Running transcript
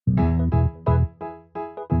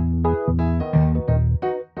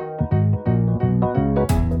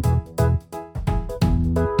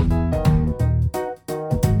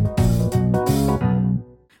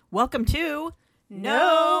Welcome to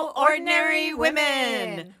No Ordinary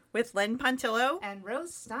Women with Len Pontillo and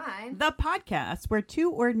Rose Stein. the podcast where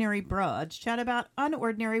two ordinary broads chat about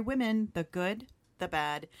unordinary women, the good, the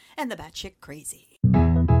bad, and the batshit crazy.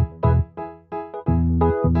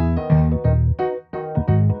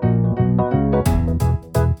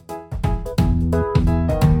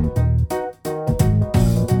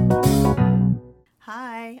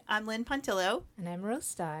 Hi, I'm Len Pontillo. And I'm Rose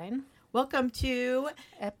Stein. Welcome to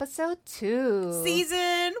Episode 2.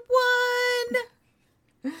 Season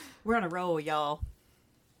 1. We're on a roll, y'all.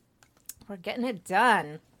 We're getting it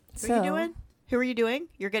done. Who are you doing? Who are you doing?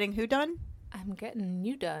 You're getting who done? I'm getting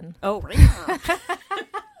you done. Oh, right.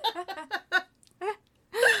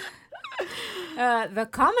 The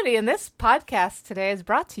comedy in this podcast today is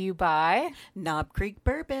brought to you by... Knob Creek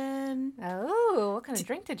Bourbon. Oh, what kind of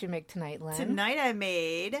drink did you make tonight, Len? Tonight I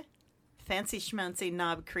made fancy schmancy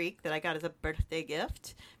Knob Creek that I got as a birthday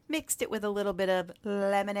gift. Mixed it with a little bit of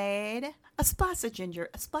lemonade, a splash of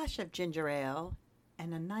ginger ale,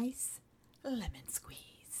 and a nice lemon squeeze.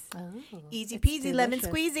 Oh, Easy it's peasy lemon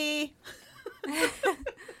delicious. squeezy.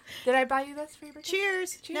 Did I buy you this for your birthday?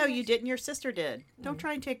 Cheers. Cheers. No, you didn't. Your sister did. Don't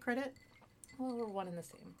try and take credit. Well, we're one and the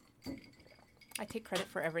same. I take credit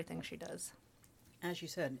for everything she does. As you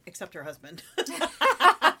said, except her husband.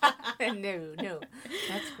 No,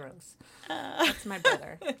 that's gross. That's my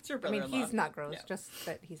brother. It's your I brother-in-law. mean, he's not gross, No. just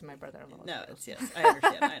that he's my brother-in-law. No, it's yes. I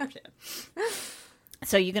understand.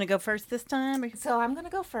 So you going to go first this time? So I'm going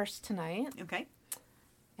to go first tonight, Okay.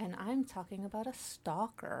 and I'm talking about a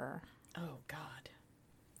stalker. Oh, God.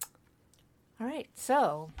 All right,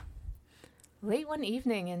 so late one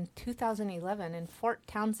evening in 2011 in Port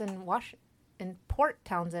Townsend, Washington,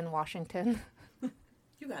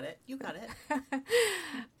 You got it.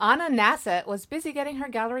 Anna Nassett was busy getting her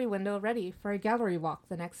gallery window ready for a gallery walk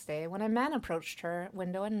the next day when a man approached her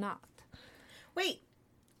window and knocked. Wait,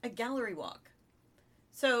 a gallery walk.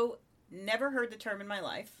 So, never heard the term in my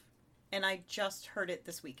life, and I just heard it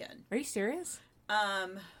this weekend. Are you serious?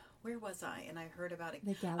 Where was I? And I heard about it.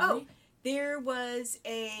 The gallery? Oh, there was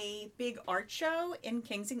a big art show in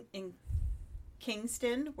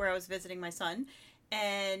Kingston where I was visiting my son,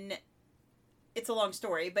 and it's a long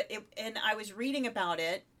story, but I was reading about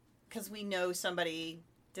it because we know somebody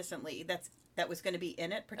distantly that was going to be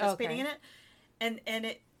in it, participating in it,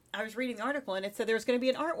 and I was reading the article and it said there was going to be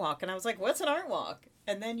an art walk, and I was like, "What's an art walk?"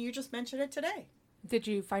 And then you just mentioned it today. Did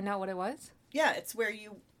you find out what it was? Yeah, it's where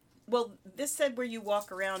this said where you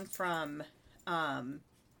walk around from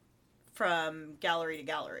gallery to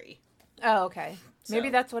gallery. Oh, okay. So- Maybe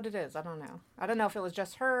that's what it is. I don't know. I don't know if it was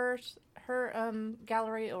just her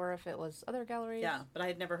gallery or if it was other galleries. Yeah, but I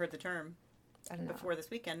had never heard the term I don't know. before this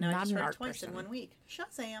weekend. Now I Not just an heard it art twice person. in 1 week.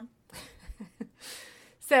 Shazam.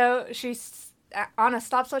 So Anna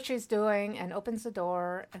stops what she's doing and opens the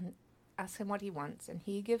door and asks him what he wants. And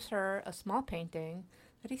he gives her a small painting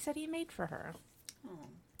that he said he made for her. Oh.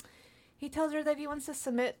 He tells her that he wants to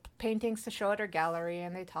submit paintings to show at her gallery,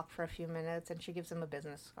 and they talk for a few minutes, and she gives him a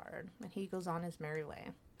business card. And he goes on his merry way.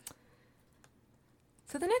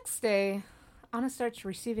 So the next day, Anna starts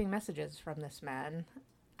receiving messages from this man,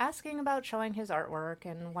 asking about showing his artwork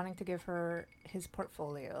and wanting to give her his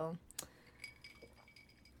portfolio.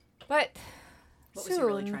 But What soon, was he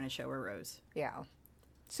really trying to show her, Rose? yeah.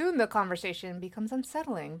 Soon the conversation becomes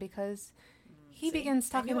unsettling because he See? begins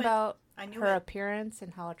I talking knew it. about I knew her it. appearance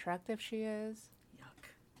and how attractive she is.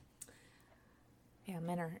 Yuck. Yeah,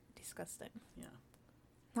 men are disgusting. Yeah.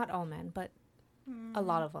 Not all men, but a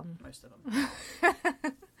lot of them. Most of them.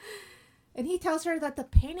 And he tells her that the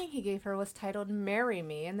painting he gave her was titled Marry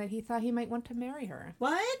Me and that he thought he might want to marry her.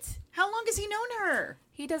 What? How long has he known her?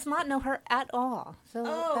 He does not know her at all. So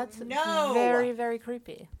Oh, that's no. very, very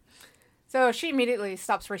creepy. So she immediately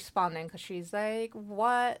stops responding because she's like,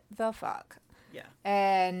 what the fuck? Yeah.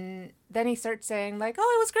 And then he starts saying, like,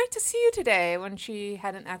 oh, it was great to see you today, when she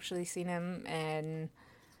hadn't actually seen him. And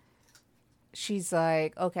she's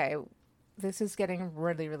like, okay, this is getting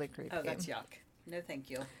really, really creepy. Oh, that's yuck. No, thank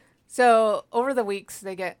you. So over the weeks,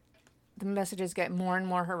 the messages get more and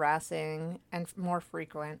more harassing and more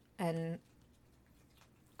frequent. And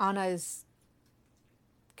Anna is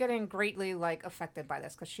getting greatly, like, affected by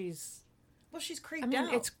this because she's creeped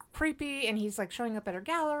out. it's creepy, and he's like showing up at her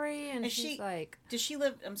gallery, and Is she's she- like, Does she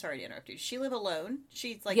live? I'm sorry to interrupt you. Does she live alone?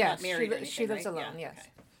 She's like Yes, not married or she anything, lives right? alone, Yeah, yes.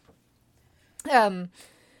 okay.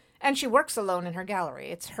 And she works alone in her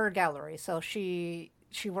gallery. It's her gallery, so she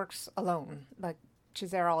works alone, like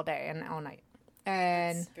she's there all day and all night.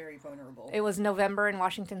 And It's very vulnerable. it was November in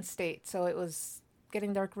Washington State, so it was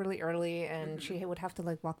getting dark really early, and she would have to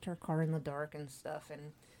like walk to her car in the dark and stuff,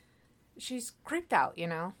 and she's creeped out, you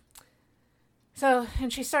know. So,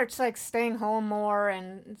 and she starts, like, staying home more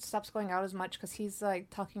and stops going out as much because he's, like,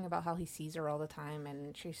 talking about how he sees her all the time,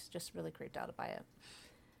 and she's just really creeped out by it.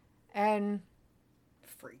 And...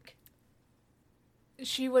 Freak.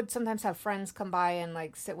 She would sometimes have friends come by and,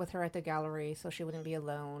 like, sit with her at the gallery so she wouldn't be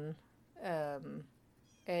alone.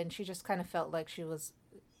 And she just kind of felt like she was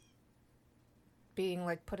being,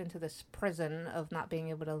 like, put into this prison of not being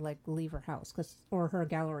able to, like, leave her house or her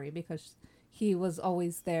gallery because... he was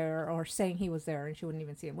always there or saying he was there and she wouldn't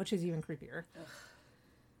even see him, which is even creepier. Ugh.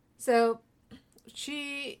 So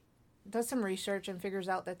she does some research and figures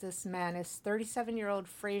out that this man is 37-year-old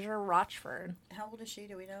Fraser Rochford. How old is she?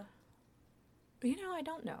 Do we know? I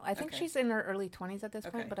don't know. I think she's in her early 20s at this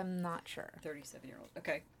point, but I'm not sure. 37-year-old.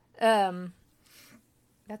 Okay.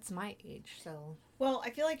 That's my age, so... Well, I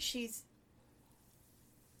feel like she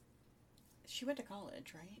went to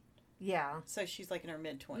college, right? Yeah. So she's like in her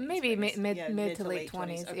mid-20s. Maybe mid to late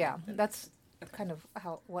 20s. Okay. Yeah, that's kind of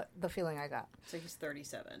what the feeling I got. So he's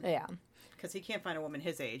 37. Yeah. Because he can't find a woman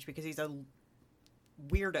his age because he's a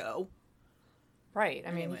weirdo. Right.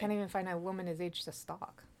 I mean, you can't even find a woman his age to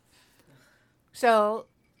stalk. So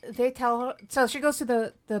they tell her... So she goes to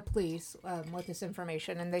the police with this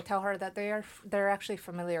information, and they tell her that they're actually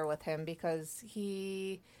familiar with him because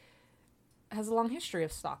he has a long history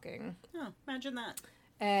of stalking. Oh, imagine that.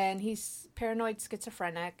 And he's paranoid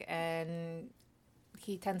schizophrenic, and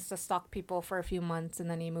he tends to stalk people for a few months,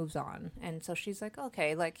 and then he moves on. And so she's like,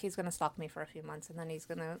 okay, like, he's going to stalk me for a few months, and then he's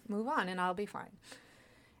going to move on, and I'll be fine.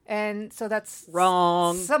 And so that's...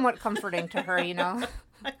 Wrong. Somewhat comforting to her, I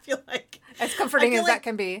feel like... As comforting as that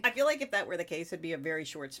can be. I feel like if that were the case, it'd be a very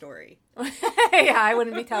short story. Yeah, I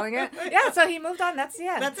wouldn't be telling it. Yeah, so he moved on. That's the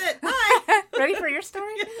end. That's it. Bye. Ready for your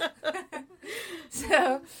story?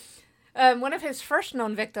 So... one of his first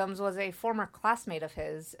known victims was a former classmate of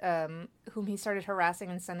his, whom he started harassing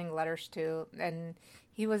and sending letters to, and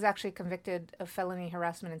he was actually convicted of felony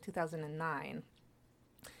harassment in 2009.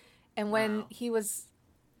 And when he was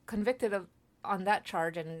convicted on that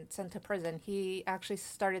charge and sent to prison, he actually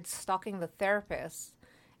started stalking the therapist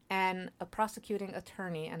and a prosecuting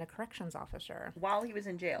attorney and a corrections officer. While he was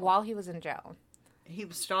in jail? While he was in jail. He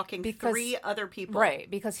was stalking 3 other people. Right,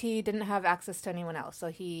 because he didn't have access to anyone else. So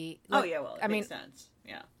he... it makes sense.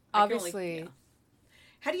 Yeah. Obviously...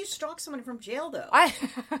 How do you stalk someone from jail, though? I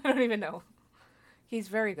don't even know. He's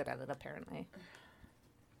very good at it, apparently.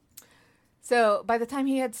 So, by the time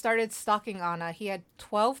he had started stalking Anna, he had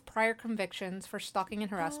 12 prior convictions for stalking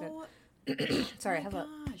and harassment. Oh, Sorry, I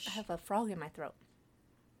have a frog in my throat.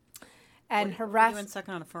 And What are you doing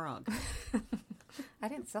sucking on a frog? I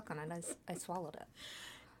didn't suck on it. I swallowed it.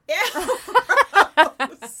 Yeah.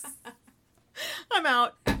 I'm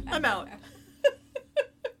out.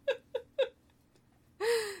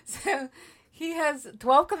 So he has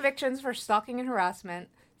 12 convictions for stalking and harassment,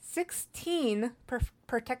 16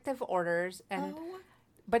 protective orders, and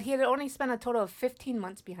but he had only spent a total of 15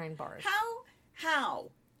 months behind bars.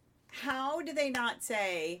 How do they not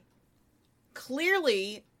say,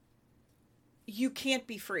 clearly... you can't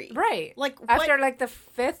be free. Right. Like after like the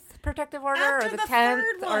 5th protective order or the 10th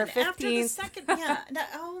or 15th. After the second, yeah. No,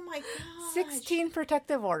 oh my god. 16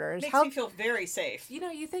 protective orders. Makes me feel very safe.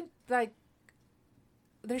 You think like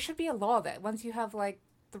there should be a law that once you have like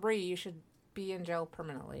 3, you should be in jail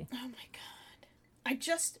permanently. Oh my god. I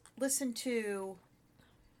just listened to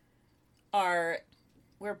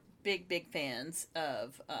we're big fans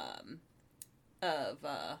of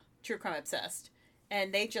True Crime Obsessed.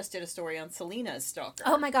 And they just did a story on Selena's stalker.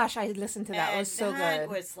 Oh my gosh, I listened to that. It was so good. That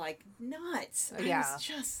was like nuts. Yeah. I was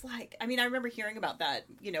just like, I mean, I remember hearing about that,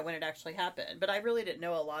 when it actually happened, but I really didn't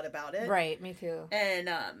know a lot about it. Right, me too. And,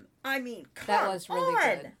 I mean, that was really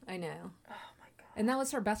good. I know. Oh my god. And that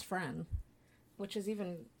was her best friend, which is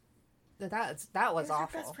even, that was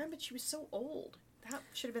awful. Her best friend, but she was so old. That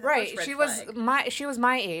should have been the right. First red flag. She was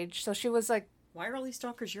my age, so she was like. Why are all these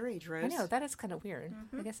stalkers your age, Rose? I know, that is kind of weird.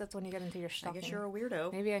 Mm-hmm. I guess that's when you get into your stalking. I guess you're a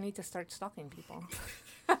weirdo. Maybe I need to start stalking people.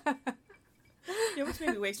 You almost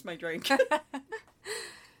made me waste my drink.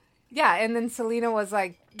 Yeah, and then Selena was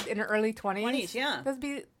like in her early 20s. 20s, yeah.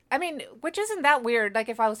 Which isn't that weird, like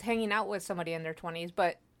if I was hanging out with somebody in their 20s,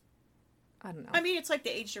 but I don't know. I mean, it's like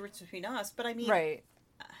the age difference between us, but I mean... Right.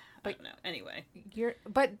 I don't know. Anyway.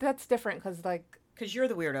 But that's different, because like... Because you're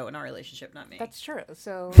the weirdo in our relationship, not me. That's true.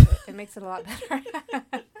 So it makes it a lot better.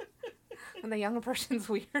 When the younger person's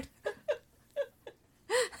weird.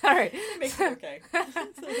 All right. It makes it okay.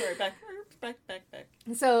 So, back.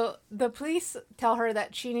 So the police tell her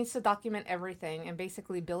that she needs to document everything and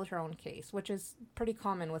basically build her own case, which is pretty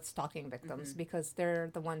common with stalking victims because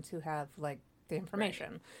they're the ones who have like the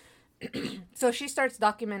information. So she starts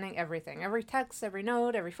documenting everything. Every text, every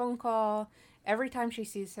note, every phone call. Every time she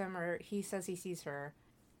sees him or he says he sees her.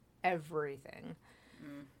 Everything.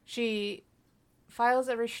 She files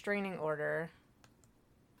a restraining order.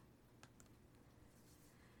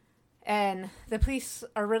 And the police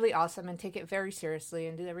are really awesome and take it very seriously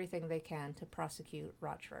and do everything they can to prosecute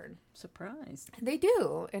Rochford. Surprised. They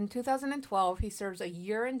do. In 2012, he serves a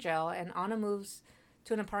year in jail, and Anna moves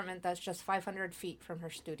to an apartment that's just 500 feet from her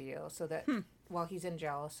studio, so that while he's in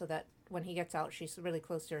jail, so that when he gets out, she's really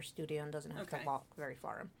close to her studio and doesn't have to walk very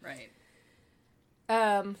far. Right.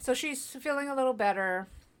 So she's feeling a little better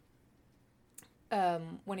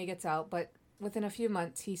when he gets out, but within a few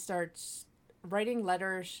months, he starts writing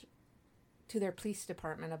letters to their police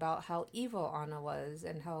department about how evil Anna was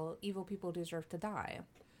and how evil people deserve to die.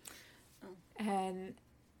 Oh. And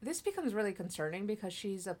this becomes really concerning because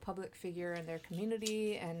she's a public figure in their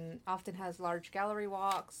community and often has large gallery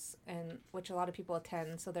walks, and which a lot of people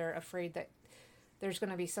attend, so they're afraid that there's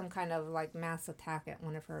going to be some kind of like mass attack at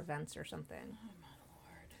one of her events or something. Oh my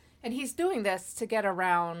Lord. And he's doing this to get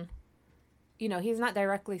around, you know, he's not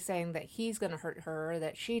directly saying that he's going to hurt her or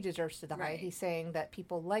that she deserves to die. Right. He's saying that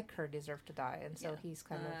people like her deserve to die, and so he's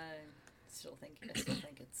kind of...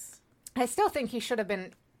 I still think he should have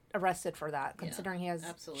been arrested for that, considering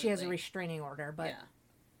she has a restraining order, but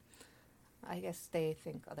I guess they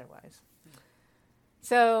think otherwise.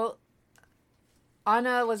 So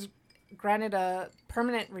Anna was granted a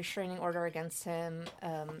permanent restraining order against him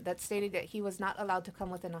that stated that he was not allowed to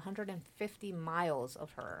come within 150 miles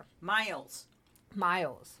of her. Miles.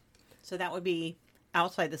 So that would be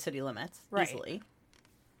outside the city limits, easily.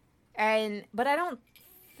 But I don't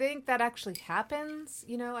think that actually happens.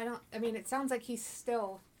 You know, I mean, it sounds like he's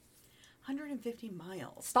still 150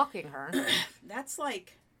 miles stalking her. That's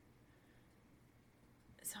like,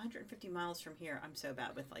 it's 150 miles from here. I'm so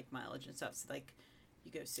bad with like mileage and stuff. So like,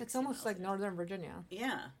 you go 60 It's almost like Northern Virginia.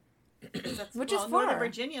 Yeah. Which is far. Northern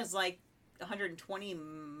Virginia is like 120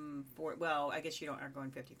 well, I guess you aren't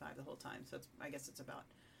going 55 the whole time. So I guess it's about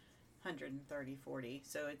 130, 40.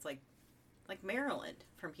 So it's like Maryland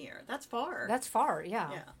from here. That's far. That's far, yeah.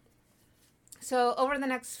 So over the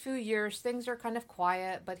next few years, things are kind of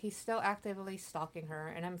quiet, but he's still actively stalking her,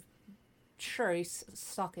 and I'm sure he's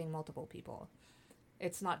stalking multiple people.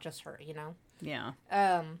 It's not just her, you know? Yeah.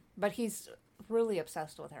 But he's really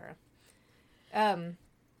obsessed with her.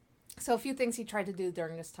 So a few things he tried to do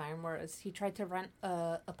during this time was he tried to rent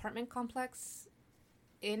an apartment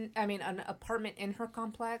in her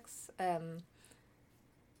complex.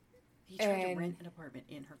 He tried to rent an apartment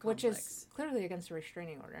in her complex. Which is clearly against a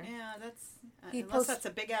restraining order. Yeah, that's... that's a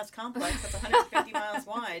big-ass complex that's 150 miles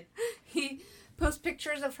wide. He posts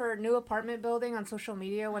pictures of her new apartment building on social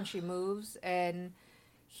media when she moves, and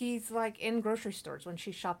he's, like, in grocery stores when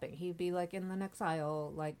she's shopping. He'd be, like, in the next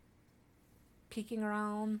aisle, like, peeking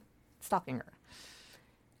around, stalking her.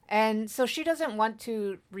 And so she doesn't want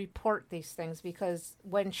to report these things because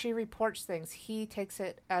when she reports things, he takes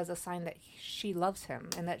it as a sign that she loves him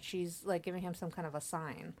and that she's like giving him some kind of a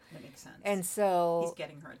sign. That makes sense. And so... he's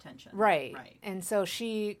getting her attention. Right. And so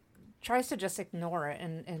she tries to just ignore it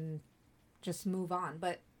and just move on.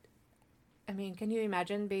 But, I mean, can you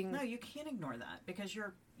imagine being... No, you can't ignore that because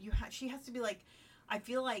she has to be like... I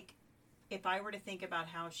feel like if I were to think about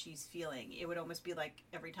how she's feeling, it would almost be like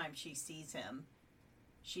every time she sees him,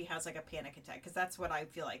 she has like a panic attack, because that's what I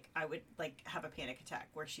feel like. I would like have a panic attack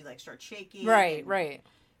where she like starts shaking. Right.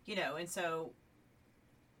 You know, and so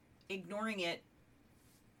ignoring it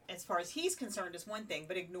as far as he's concerned is one thing,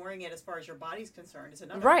 but ignoring it as far as your body's concerned is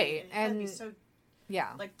another. Right, and be so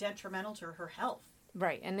like detrimental to her health.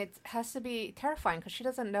 Right, and it has to be terrifying because she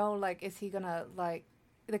doesn't know like is he gonna like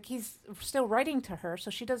he's still writing to her,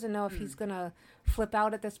 so she doesn't know if he's gonna flip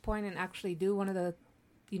out at this point and actually do one of the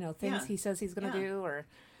things he says he's going to do, or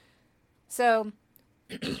so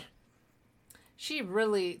she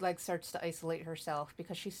really like starts to isolate herself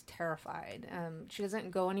because she's terrified. She doesn't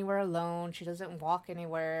go anywhere alone. She doesn't walk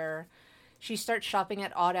anywhere. She starts shopping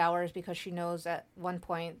at odd hours because she knows at one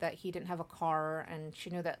point that he didn't have a car, and she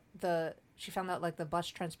knew that she found out like the bus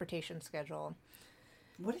transportation schedule.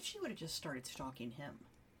 What if she would have just started stalking him?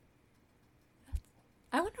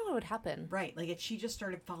 I wonder what would happen. Right, like if she just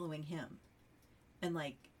started following him. And,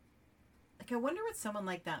 like, I wonder what someone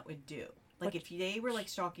like that would do. Like, if they were, like,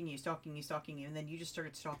 stalking you, and then you just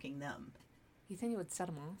started stalking them. You think it would set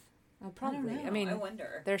them off? Well, probably. I mean, I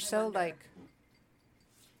wonder. They're like...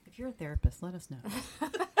 If you're a therapist, let us know.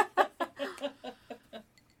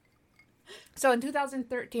 So, in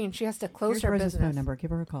 2013, she has to close her business. Phone number.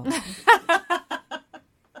 Give her a call.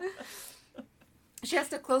 she has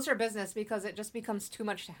to close her business because it just becomes too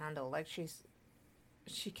much to handle. Like,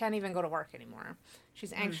 she can't even go to work anymore.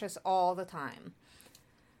 She's anxious all the time.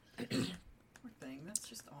 Poor thing. That's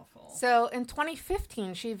just awful. So in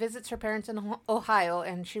 2015, she visits her parents in Ohio,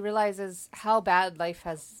 and she realizes how bad life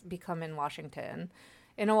has become in Washington.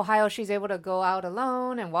 In Ohio, she's able to go out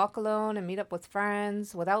alone and walk alone and meet up with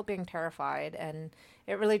friends without being terrified. And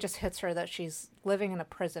it really just hits her that she's living in a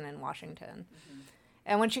prison in Washington. Mm-hmm.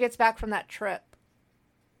 And when she gets back from that trip,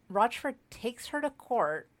 Rochford takes her to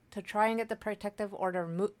court to try and get the protective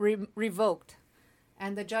order revoked.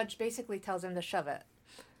 And the judge basically tells him to shove it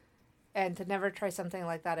and to never try something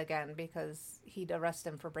like that again because he'd arrest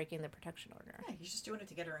him for breaking the protection order. Yeah, he's just doing it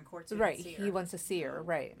to get her in court so right, he can see her. He wants to see her,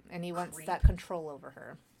 right. And he wants Creep. that control over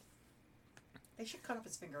her. They should cut off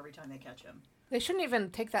his finger every time they catch him. They shouldn't even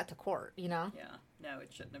take that to court, you know? Yeah, no,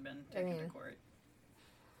 it shouldn't have been taken to court.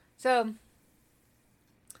 So,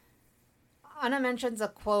 Anna mentions a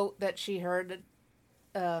quote that she heard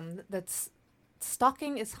that's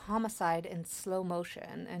stalking is homicide in slow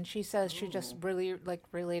motion, and she says she just really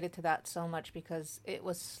related to that so much because it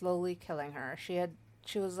was slowly killing her.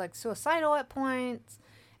 She was like suicidal at points,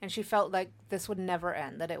 and she felt like this would never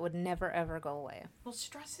end, that it would never ever go away. Well,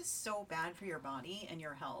 stress is so bad for your body and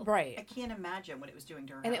your health. Right. I can't imagine what it was doing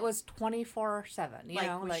to her. And health. it was 24/7. You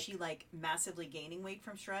know, was she massively gaining weight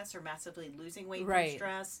from stress or massively losing weight right. from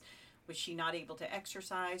stress? Was she not able to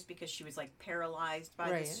exercise because she was paralyzed by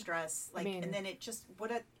right. the stress? And then it just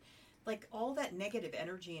all that negative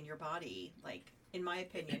energy in your body, in my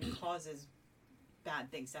opinion, causes bad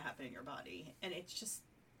things to happen in your body, and it's just,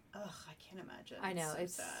 I can't imagine. I know,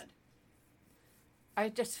 it's so sad. I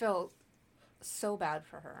just feel so bad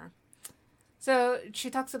for her. So she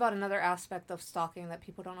talks about another aspect of stalking that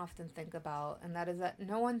people don't often think about, and that is that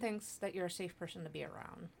no one thinks that you're a safe person to be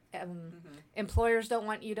around. Employers don't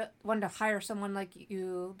want to hire someone like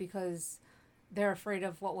you because they're afraid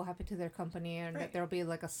of what will happen to their right. And that there'll be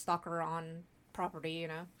a stalker on property, you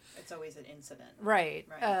know. It's always an incident. Right.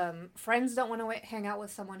 Friends don't want to hang out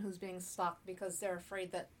with someone who's being stalked because they're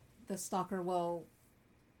afraid that the stalker will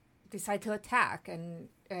decide to attack. And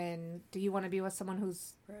do you want to be with someone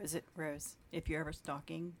who's... Rose, if you're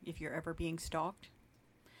ever being stalked,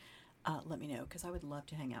 let me know, because I would love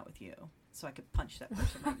to hang out with you so I could punch that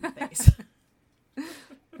person right in the face.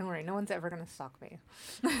 Don't worry, no one's ever going to stalk me.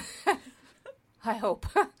 I hope.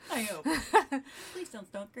 I hope. Please don't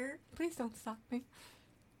stalk her. Please don't stalk me.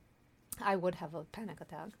 I would have a panic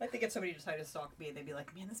attack. I think if somebody decided to stalk me, they'd be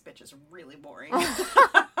like, man, this bitch is really boring.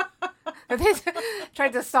 If they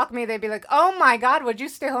tried to stalk me, they'd be like, oh my God, would you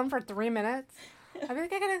stay home for 3 minutes? I'd be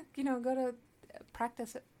like, I gotta, go to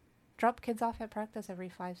practice, drop kids off at practice every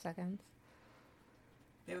 5 seconds.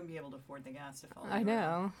 They wouldn't be able to afford the gas to follow. I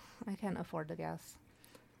know. I can't afford the gas.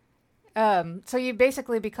 So you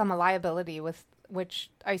basically become a liability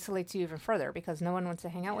which isolates you even further because no one wants to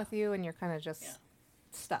hang out with you and you're kind of just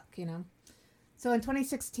stuck, you know. So in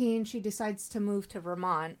 2016, she decides to move to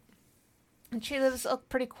Vermont. And she lives a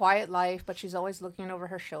pretty quiet life, but she's always looking over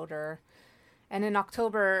her shoulder. And in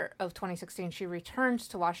October of 2016, she returns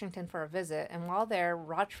to Washington for a visit. And while there,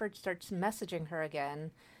 Rochford starts messaging her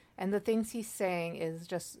again. And the things he's saying is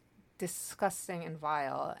just disgusting and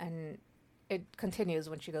vile. And it continues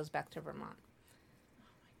when she goes back to Vermont.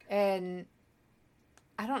 Oh, and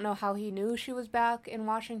I don't know how he knew she was back in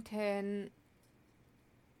Washington.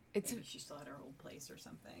 Maybe she still had her old place or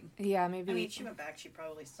something. Yeah, maybe. I mean, she went back. She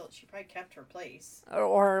probably kept her place.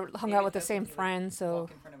 Or hung out with the same friends. So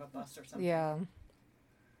walk in front of a bus or something. Yeah.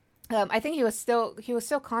 I think he was still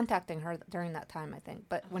contacting her during that time. I think,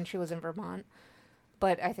 but when she was in Vermont,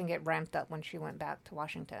 but I think it ramped up when she went back to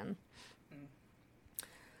Washington.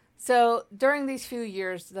 So during these few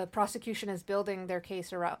years, the prosecution is building their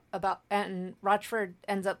case and Rochford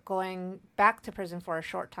ends up going back to prison for a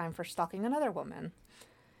short time for stalking another woman.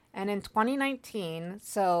 And in 2019,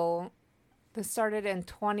 so this started in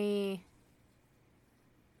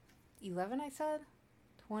 2011, I said?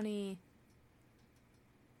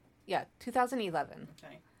 2011.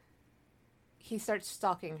 Okay. He starts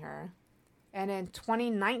stalking her. And in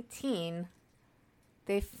 2019,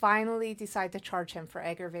 they finally decide to charge him for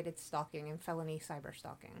aggravated stalking and felony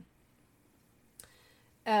cyberstalking.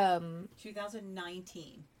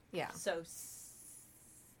 2019. Yeah. So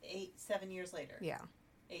 7 years later. Yeah.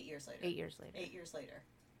 8 years later. 8 years later. 8 years later.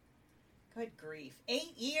 Good grief.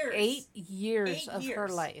 8 years. 8 years of her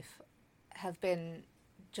life have been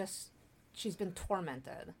she's been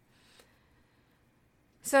tormented.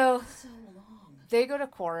 So long. They go to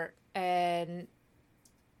court and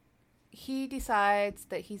he decides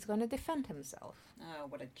that he's going to defend himself. Oh,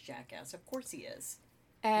 what a jackass. Of course he is.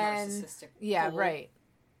 And narcissistic. yeah, fool. right.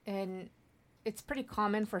 And it's pretty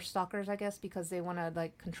common for stalkers, I guess, because they want to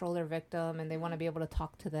like control their victim and they want to be able to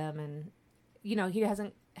talk to them. And he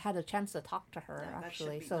hasn't had a chance to talk to her No,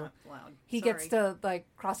 actually, that should be so not allowed. he Sorry. gets to like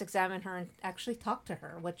cross-examine her and actually talk to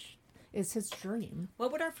her, which is his dream.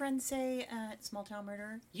 What would our friends say at Small Town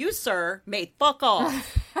Murder? You, sir, may fuck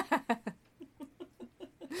off.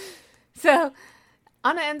 So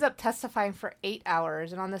Anna ends up testifying for 8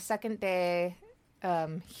 hours, and on the second day,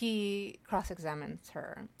 he cross-examines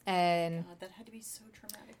her, and God, that had to be so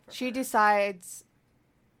traumatic for she her. decides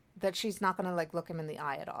that she's not going to like look him in the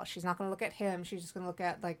eye at all. She's not going to look at him. She's just going to look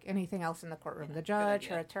at like anything else in the courtroom, Yeah, the good judge,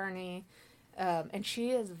 idea. her attorney, and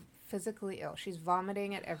she is physically ill. She's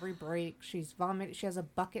vomiting at every break. She's vomiting. She has a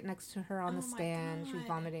bucket next to her on the Oh my stand. She's God.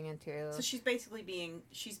 vomiting into. So she's basically being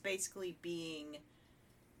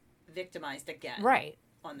victimized again. Right.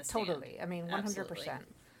 On the stand. Totally. I mean, 100%. Absolutely.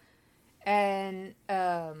 And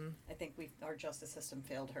I think our justice system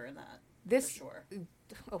failed her in that. this, for sure.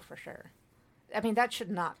 oh, for sure. I mean, that should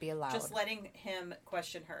not be allowed. Just letting him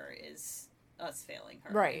question her is us failing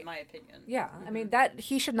her, Right. in my opinion. Yeah, Mm-hmm. I mean that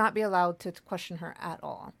he should not be allowed to question her at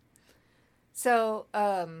all. So,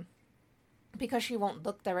 because she won't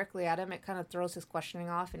look directly at him, it kind of throws his questioning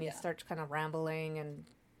off, and he Yeah. starts kind of rambling and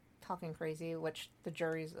talking crazy, which the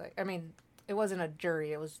jury's like. I mean, it wasn't a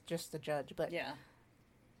jury; it was just the judge, but Yeah.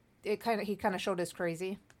 he kind of showed his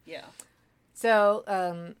crazy. Yeah.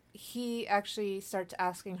 So, he actually starts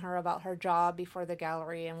asking her about her job before the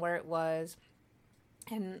gallery and where it was.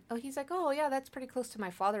 And he's like, oh, yeah, that's pretty close to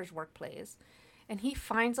my father's workplace. And he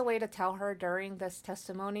finds a way to tell her during this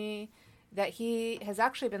testimony that he has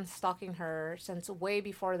actually been stalking her since way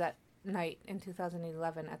before that night in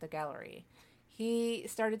 2011 at the gallery. He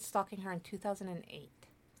started stalking her in 2008.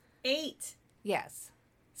 8. Yes.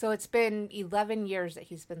 So it's been 11 years that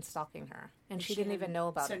he's been stalking her. And she didn't even know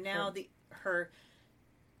about it. So now her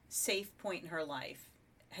safe point in her life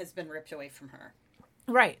has been ripped away from her.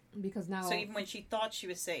 Right. Because now... So even when she thought she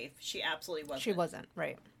was safe, she absolutely wasn't. She wasn't,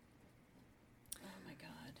 right. Oh my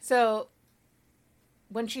God. So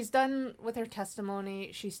when she's done with her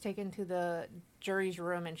testimony, she's taken to the jury's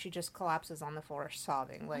room and she just collapses on the floor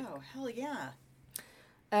sobbing. Like, oh, hell yeah.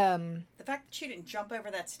 The fact that she didn't jump over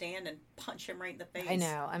that stand and punch him right in the face. I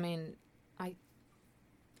know. I mean,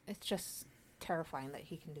 it's just terrifying that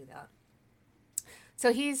he can do that.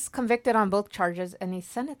 So he's convicted on both charges, and he's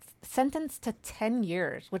sentenced to 10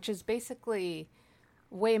 years, which is basically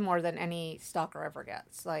way more than any stalker ever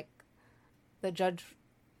gets. Like, the judge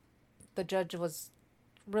was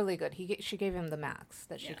really good. She gave him the max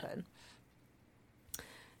that she could.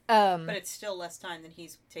 But it's still less time than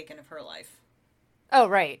he's taken of her life. Oh,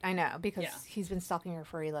 right. I know, because he's been stalking her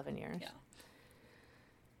for 11 years. Yeah.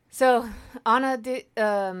 So Anna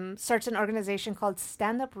starts an organization called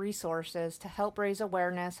Stand Up Resources to help raise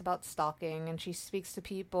awareness about stalking, and she speaks to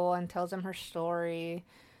people and tells them her story.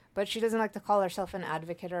 But she doesn't like to call herself an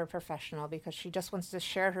advocate or a professional because she just wants to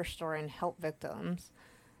share her story and help victims.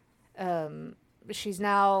 She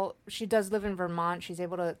does live in Vermont. She's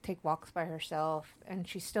able to take walks by herself, and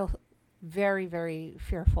she's still very, very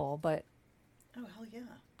fearful, but... Oh, hell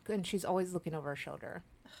yeah. And she's always looking over her shoulder.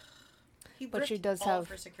 But she does all have of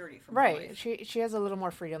her security from her right. life. She has a little more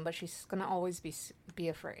freedom, but she's gonna always be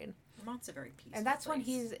afraid. Vermont's a very peaceful And that's place. when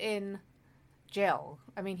he's in jail.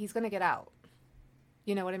 I mean, he's gonna get out.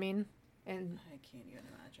 You know what I mean? And I can't even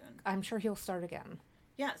imagine. I'm sure he'll start again.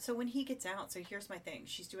 Yeah, so when he gets out, so here's my thing.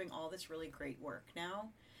 She's doing all this really great work now,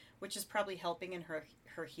 which is probably helping in her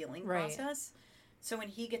healing process. So when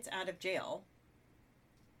he gets out of jail,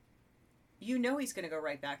 you know he's going to go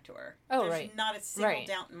right back to her. Oh, There's right. not a single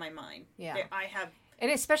doubt in my mind. Yeah. I have... And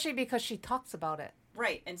especially because she talks about it.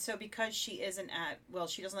 Right, and so because she is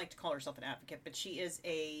she doesn't like to call herself an advocate, but she is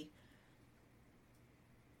I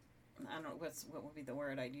don't know, what would be the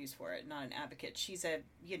word I'd use for it? Not an advocate. She's a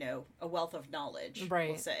wealth of knowledge, right.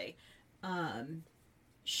 we'll say.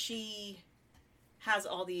 She has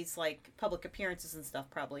all these, like, public appearances and stuff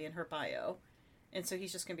probably in her bio, and so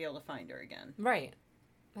he's just going to be able to find her again. Right.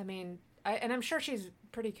 I mean... and I'm sure she's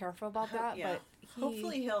pretty careful about that, but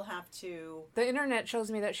hopefully he'll have to... The internet shows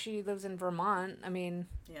me that she lives in Vermont. I mean...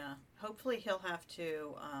 Yeah. Hopefully he'll have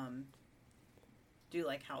to do,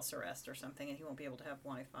 like, house arrest or something, and he won't be able to have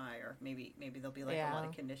Wi-Fi, or maybe there'll be, like, a lot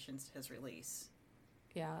of conditions to his release.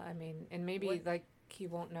 Yeah, I mean, and maybe, like, he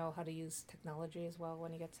won't know how to use technology as well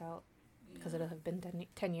when he gets out, because it'll have been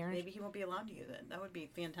 10 years. Maybe he won't be allowed to use it. That would be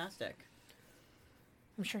fantastic.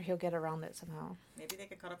 I'm sure he'll get around it somehow. Maybe they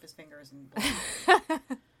could cut off his fingers and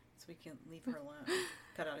so we can leave her alone.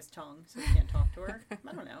 Cut out his tongue so we can't talk to her.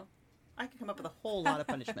 I don't know. I could come up with a whole lot of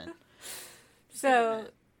punishment. So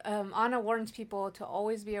Anna warns people to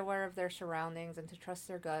always be aware of their surroundings and to trust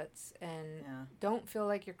their guts, and don't feel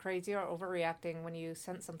like you're crazy or overreacting when you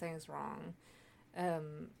sense something is wrong.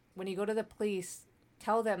 When you go to the police,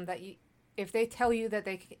 tell them that if they tell you that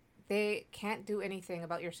they can't do anything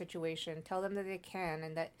about your situation, tell them that they can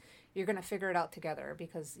and that you're going to figure it out together,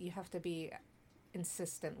 because you have to be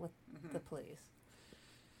insistent with the police.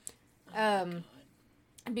 And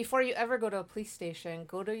before you ever go to a police station,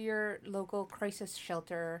 go to your local crisis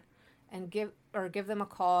shelter and give them a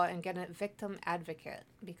call and get a victim advocate,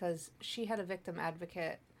 because she had a victim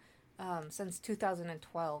advocate since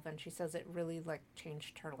 2012, and she says it really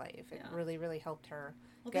changed her life. It really, really helped her.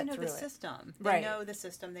 Well, they know the system. They know the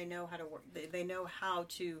system. They know how to work. They know how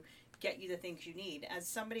to get you the things you need.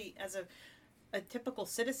 As a typical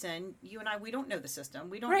citizen, you and I, we don't know the system.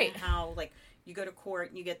 We don't know how, you go to court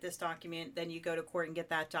and you get this document, then you go to court and get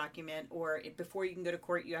that document, or before you can go to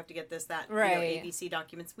court, you have to get this, that, ABC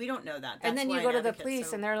documents. We don't know that. And then you go to the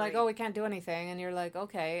police and they're like, oh, we can't do anything. And you're like,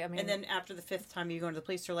 okay. And then after the 5th time you go to the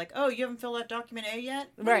police, they're like, oh, you haven't filled out document A yet?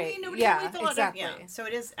 Right. Exactly. So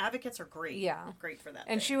advocates are great. Yeah. Great for that.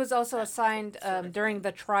 And she was also assigned, during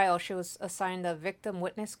the trial, she was assigned a victim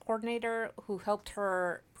witness coordinator who helped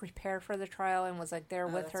her prepare for the trial and was there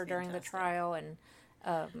with her during the trial. And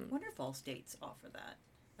I wonder if all states offer that.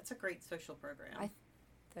 That's a great social program. I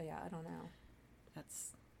don't know.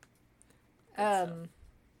 That's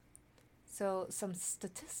so some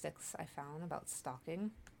statistics I found about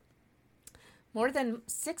stalking. More than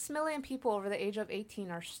 6 million people over the age of 18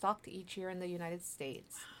 are stalked each year in the United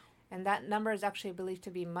States. And that number is actually believed to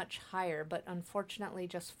be much higher, but unfortunately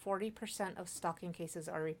just 40% of stalking cases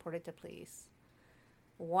are reported to police.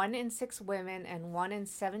 1 in 6 women and 1 in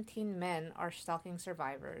 17 men are stalking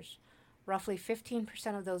survivors. Roughly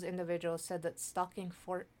 15% of those individuals said that stalking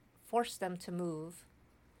forced them to move.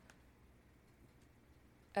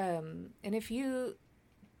 And if you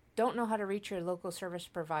don't know how to reach your local service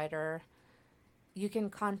provider, you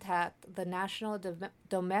can contact the National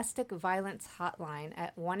Domestic Violence Hotline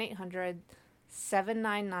at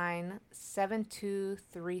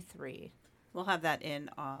 1-800-799-7233. We'll have that in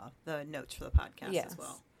the notes for the podcast as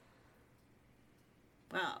well.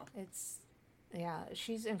 Wow.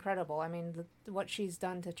 She's incredible. I mean, what she's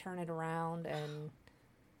done to turn it around, and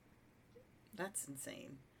that's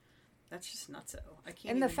insane. That's just nutso.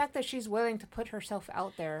 The fact that she's willing to put herself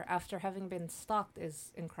out there after having been stalked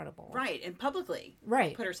is incredible. Right, and publicly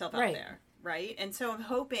put herself out there. Right, and so I'm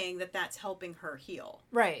hoping that that's helping her heal.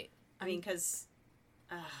 Right. I mean, because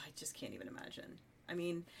I just can't even imagine. I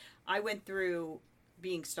mean, I went through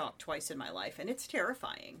being stalked twice in my life, and it's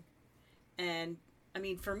terrifying. And, I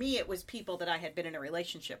mean, for me, it was people that I had been in a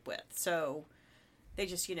relationship with. So they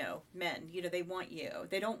just, men, they want you.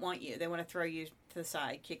 They don't want you. They want to throw you to the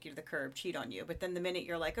side, kick you to the curb, cheat on you. But then the minute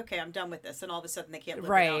you're like, okay, I'm done with this, and all of a sudden they can't live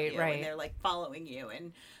without you. And they're, following you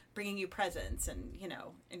and bringing you presents and,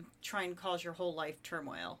 and try and cause your whole life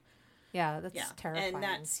turmoil. Yeah, that's terrifying. And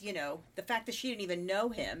that's, the fact that she didn't even know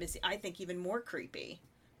him is, I think, even more creepy.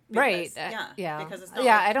 Because, Because it's not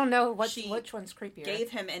I don't know which one's creepier. Gave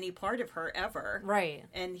him any part of her ever. Right.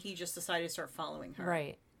 And he just decided to start following her.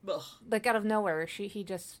 Right. Ugh. Out of nowhere, he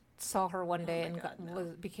just saw her one day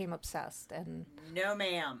became obsessed. And no,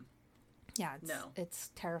 ma'am. Yeah,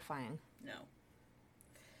 it's terrifying. No.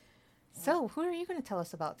 So, who are you going to tell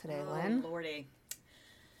us about today, Lynn? Lordy.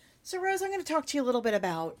 So, Rose, I'm going to talk to you a little bit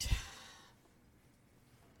about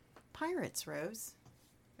pirates, Rose.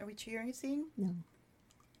 Are we cheersing? No.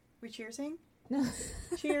 We cheersing? No.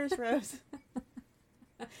 Cheers, Rose.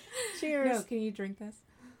 Cheers. No, can you drink this?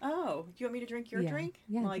 Oh, do you want me to drink your drink?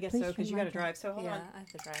 Yeah. Well, I guess so, because you got to drive. So, hold on. I have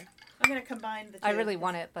to drive. I'm going to combine the two. I really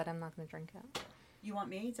want it, but I'm not going to drink it. You want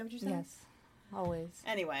me? Is that what you said? Yes. Always.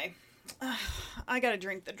 Anyway, I got to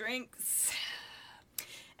drink the drinks.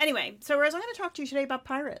 Anyway, so Rose, I'm going to talk to you today about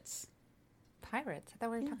pirates. Pirates? I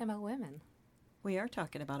thought we were talking about women. We are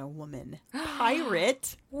talking about a woman.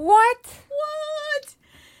 Pirate? What?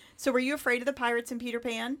 So were you afraid of the pirates in Peter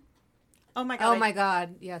Pan? Oh my God. Oh my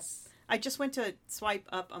God, yes. I just went to swipe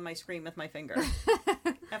up on my screen with my finger.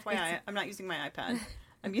 FYI, I'm not using my iPad.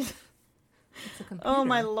 I'm using... It's a computer. Oh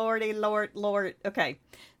my lordy, lord. Okay.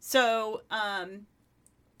 So,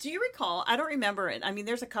 do you recall, I don't remember it. I mean,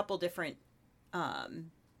 there's a couple different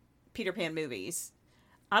Peter Pan movies.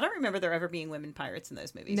 I don't remember there ever being women pirates in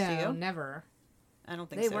those movies. No, do you? Never. I don't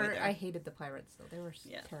think so either. I hated the pirates, though. They were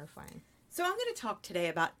terrifying. So I'm going to talk today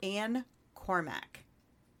about Anne Cormack.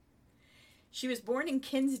 She was born in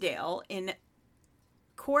Kinsdale in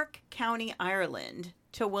Cork County, Ireland,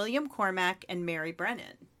 to William Cormack and Mary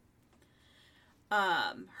Brennan.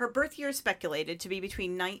 Her birth year is speculated to be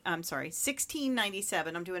between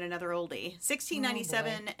 1697. I'm doing another oldie.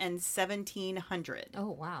 1697 and 1700. Oh,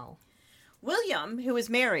 wow. William, who was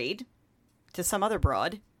married to some other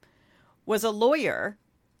broad, was a lawyer,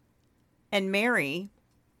 and Mary,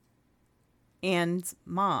 Anne's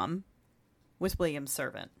mom, was William's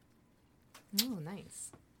servant. Oh,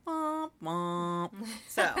 nice. Womp, womp.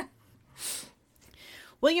 So,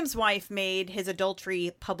 William's wife made his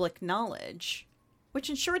adultery public knowledge, which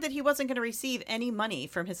ensured that he wasn't going to receive any money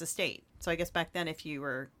from his estate. So I guess back then, if you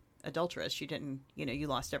were adulterous, you didn't, you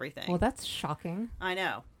lost everything. Well, that's shocking. I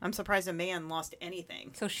know. I'm surprised a man lost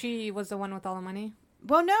anything. So she was the one with all the money?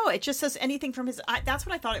 Well, no, it just says anything from his... that's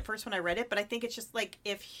what I thought at first when I read it, but I think it's just like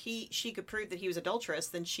if she could prove that he was adulterous,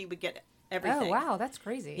 then she would get everything. Oh, wow, that's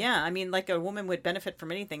crazy. Yeah, I mean, like a woman would benefit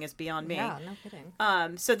from anything is beyond me. Yeah, no kidding.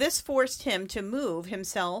 So this forced him to move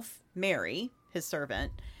himself, Mary, his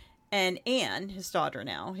servant, and Anne, his daughter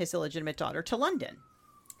now, his illegitimate daughter, to London.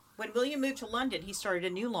 When William moved to London, he started a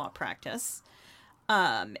new law practice,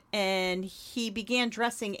 and he began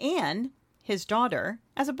dressing Anne, his daughter,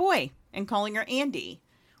 as a boy and calling her Andy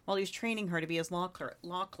while he was training her to be his law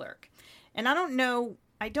clerk. And I don't know,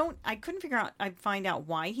 I couldn't find out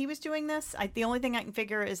why he was doing this. The only thing I can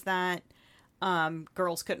figure is that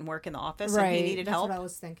girls couldn't work in the office and he needed help. That's what I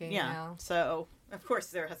was thinking. Yeah. So, of course,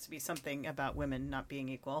 there has to be something about women not being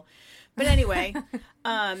equal. But anyway,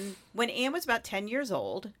 when Anne was about 10 years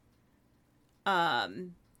old,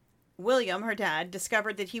 William, her dad,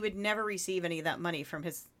 discovered that he would never receive any of that money from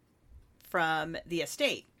the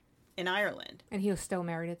estate in Ireland. And he was still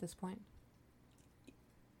married at this point?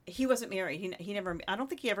 He wasn't married. He never, I don't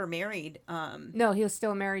think he ever married. No, he was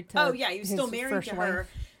still married to Oh, yeah, he was still married to her.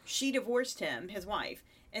 Wife. She divorced him, his wife.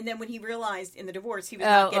 And then when he realized in the divorce he was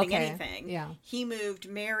not getting anything, he moved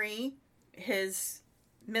Mary, his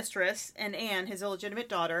mistress, and Anne, his illegitimate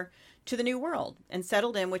daughter, to the New World and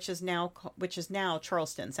settled in, which is now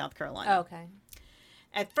Charleston, South Carolina. Oh, okay.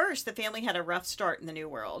 At first, the family had a rough start in the New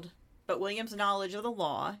World, but William's knowledge of the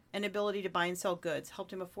law and ability to buy and sell goods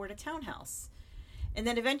helped him afford a townhouse, and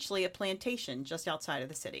then eventually a plantation just outside of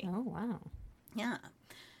the city. Oh, wow. Yeah.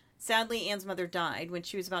 Sadly, Anne's mother died when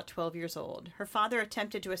she was about 12 years old. Her father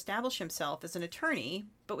attempted to establish himself as an attorney,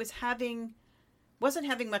 but wasn't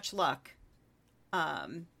having much luck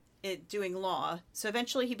doing law. So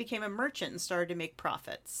eventually he became a merchant and started to make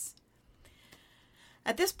profits.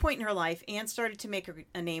 At this point in her life, Anne started to make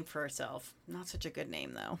a name for herself. Not such a good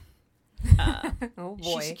name, though. Oh,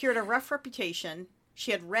 boy. She secured a rough reputation.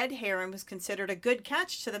 She had red hair and was considered a good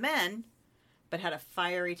catch to the men, but had a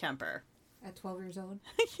fiery temper. At 12 years old?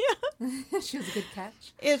 Yeah. She was a good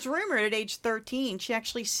catch. It's rumored at age 13, she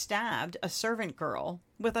actually stabbed a servant girl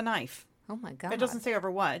with a knife. Oh, my God. It doesn't say over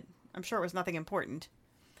what. I'm sure it was nothing important.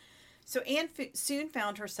 So Anne soon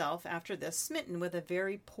found herself, after this, smitten with a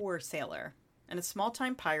very poor sailor and a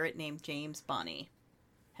small-time pirate named James Bonny.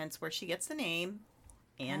 Hence where she gets the name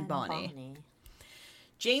Anne Bonny.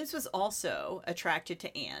 James was also attracted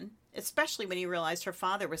to Anne, especially when he realized her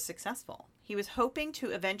father was successful. He was hoping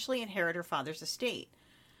to eventually inherit her father's estate.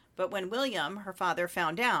 But when William, her father,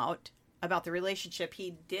 found out about the relationship,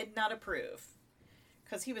 he did not approve.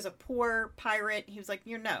 Because he was a poor pirate. He was like,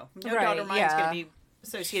 no daughter of mine is going to be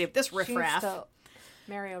associated with this riffraff.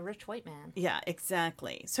 Marry a rich white man. Yeah,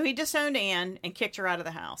 exactly. So he disowned Anne and kicked her out of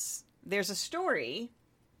the house. There's a story.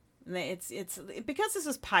 It's because this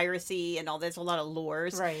is piracy and all. There's a lot of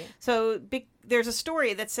lures, right? So there's a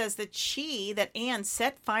story that says that Anne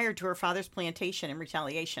set fire to her father's plantation in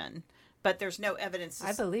retaliation, but there's no evidence.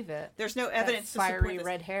 I believe it. There's no evidence. Fiery to support this.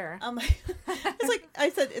 Red hair. It's like I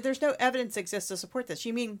said. There's no evidence exists to support this.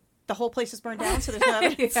 You mean the whole place is burned down, so there's no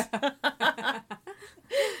evidence?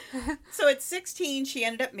 So at 16, she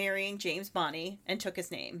ended up marrying James Bonny and took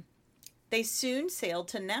his name. They soon sailed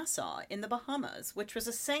to Nassau in the Bahamas, which was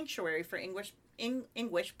a sanctuary for English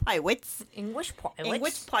pirates. English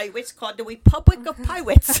pirates called the Republic of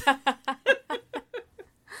Pirates.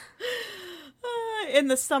 In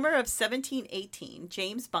the summer of 1718,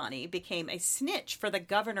 James Bonny became a snitch for the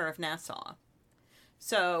governor of Nassau.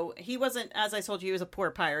 So he wasn't, as I told you, he was a poor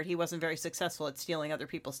pirate. He wasn't very successful at stealing other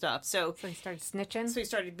people's stuff. So he started snitching? So he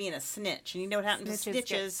started being a snitch. And you know what happened to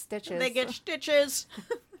snitches? Stitches. They get stitches.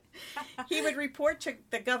 He would report to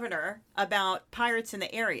the governor about pirates in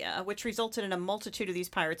the area, which resulted in a multitude of these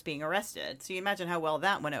pirates being arrested. So you imagine how well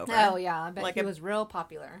that went over. Oh, yeah. I bet he was real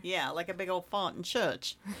popular. Yeah, like a big old font in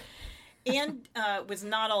church. Anne was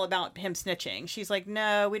not all about him snitching. She's like,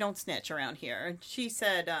 no, we don't snitch around here. She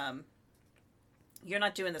said, you're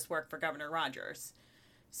not doing this work for Governor Rogers.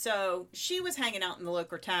 So she was hanging out in the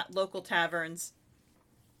local taverns,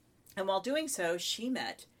 And while doing so, she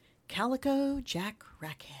met Calico Jack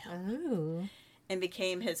Rackham. Ooh. And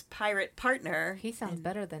became his pirate partner. He sounds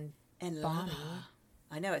better than Bonnie.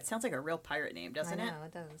 I know. It sounds like a real pirate name, doesn't it? I know,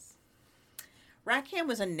 it does. Rackham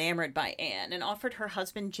was enamored by Anne and offered her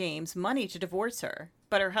husband, James, money to divorce her.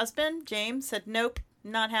 But her husband, James, said, nope,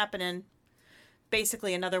 not happening.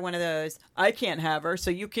 Basically another one of those, I can't have her, so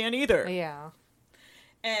you can't either. Yeah.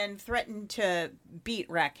 And threatened to beat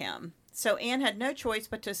Rackham. So Anne had no choice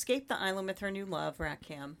but to escape the island with her new love,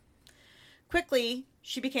 Rackham. Quickly,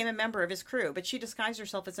 she became a member of his crew, but she disguised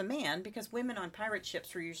herself as a man because women on pirate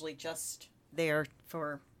ships were usually just there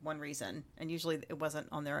for one reason, and usually it wasn't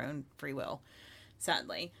on their own free will,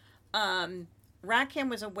 sadly. Rackham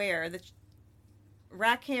was aware that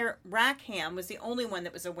Rackham was the only one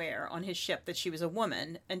that was aware on his ship that she was a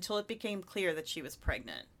woman until it became clear that she was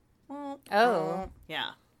pregnant. Oh.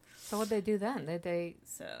 Yeah. So what'd they do then?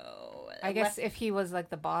 I guess if he was like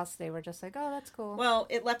the boss, they were just like, oh, that's cool. Well,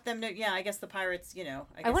 it left them to, I guess the pirates,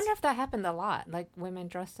 I wonder if that happened a lot. Like women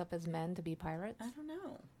dressed up as men to be pirates. I don't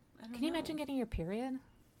know. Can you imagine getting your period?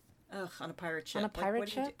 Ugh, on a pirate ship. On a pirate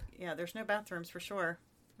ship? Yeah, there's no bathrooms for sure.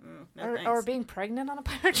 No or being pregnant on a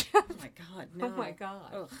pirate ship? Oh my God, no. Oh my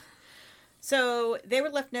God. Ugh. So they were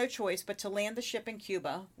left no choice but to land the ship in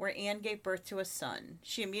Cuba, where Anne gave birth to a son.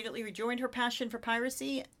 She immediately rejoined her passion for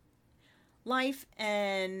piracy life,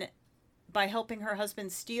 and by helping her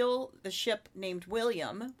husband steal the ship named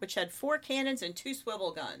William, which had 4 cannons and 2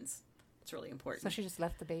 swivel guns. It's really important. So she just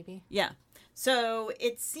left the baby? Yeah. So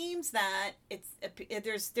it seems that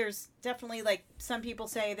there's definitely, like, some people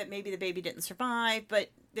say that maybe the baby didn't survive, but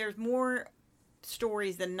there's more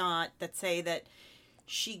stories than not that say that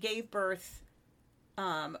she gave birth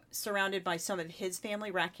surrounded by some of his family,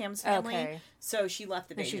 Rackham's family. Okay. So she left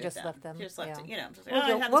the baby. And she just left them. She just left it. Just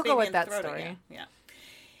like, we'll go with that story. Yeah.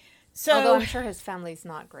 So, although I'm sure his family's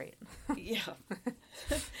not great. Yeah.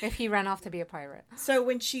 If he ran off to be a pirate. So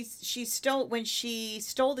when she stole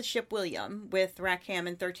the ship William with Rackham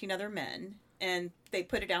and 13 other men, and they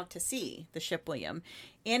put it out to sea, the ship William,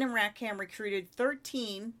 Anne and Rackham recruited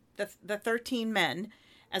the 13 men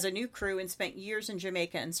as a new crew and spent years in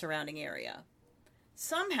Jamaica and surrounding area.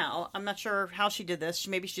 Somehow, I'm not sure how she did this.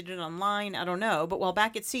 Maybe she did it online. I don't know. But while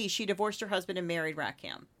back at sea, she divorced her husband and married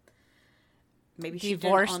Rackham. Maybe she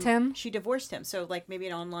divorced him? She divorced him. So, like, maybe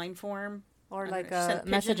an online form. Or like a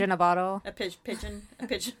message in a bottle. A pigeon.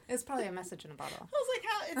 It's probably a message in a bottle. I was like,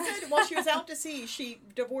 how? It said while she was out to sea, she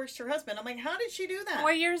divorced her husband. I'm like, how did she do that?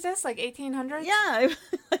 What year is this? Like 1800s? Yeah.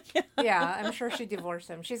 Yeah, I'm sure she divorced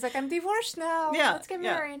him. She's like, I'm divorced now. Yeah. Let's get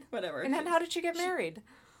married. Whatever. And then how did she get married?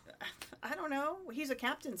 I don't know. He's a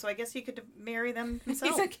captain, so I guess he could marry them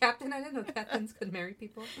himself. He's a captain? I didn't know captains could marry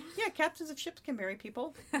people. Yeah, captains of ships can marry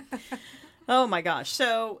people. Oh my gosh.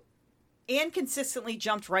 So Anne consistently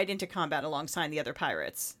jumped right into combat alongside the other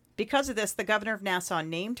pirates. Because of this, the governor of Nassau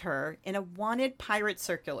named her in a wanted pirate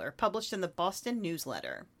circular published in the Boston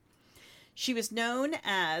Newsletter. She was known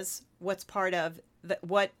as what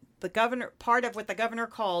the governor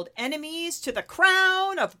called enemies to the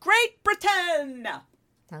crown of Great Britain.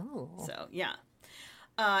 Oh. So, yeah.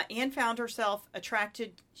 Anne found herself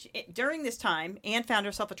attracted to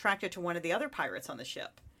one of the other pirates on the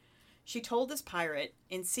ship. She told this pirate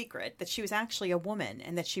in secret that she was actually a woman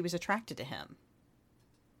and that she was attracted to him.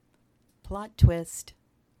 Plot twist.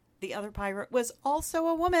 The other pirate was also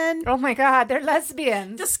a woman. Oh my God, they're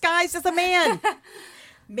lesbians. Disguised as a man.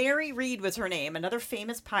 Mary Read was her name, another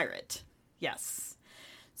famous pirate. Yes.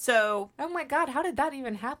 So. Oh my God, how did that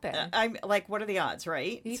even happen? I'm like, what are the odds,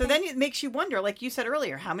 right? Then it makes you wonder, like you said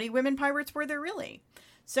earlier, how many women pirates were there really?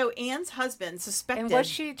 So Anne's husband suspected. And was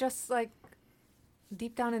she just like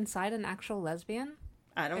deep down inside an actual lesbian?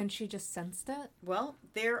 And she just sensed it? Well,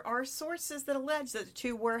 there are sources that allege that the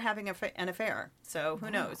two were having an affair. So who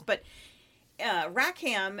knows? But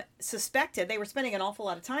Rackham suspected they were spending an awful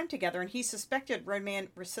lot of time together, and he suspected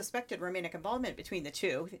romantic involvement between the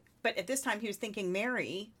two. But at this time, he was thinking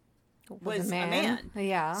Mary was a man.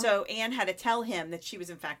 Yeah. So Anne had to tell him that she was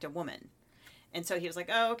in fact a woman. And so he was like,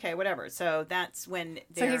 oh, okay, whatever. So that's when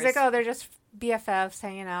he's like, oh, they're just BFFs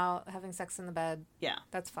hanging out, having sex in the bed. Yeah.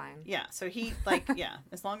 That's fine. Yeah. So he,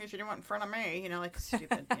 as long as you don't in front of me, like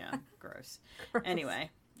stupid. Yeah. Gross.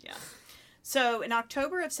 Anyway. Yeah. So in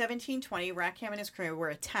October of 1720, Rackham and his crew were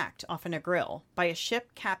attacked off in a grill by a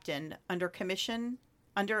ship captain under a commission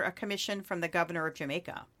from the governor of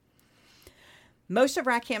Jamaica. Most of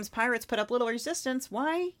Rackham's pirates put up little resistance.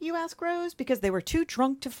 Why, you ask, Rose? Because they were too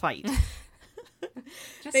drunk to fight.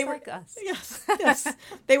 Like us. Yes.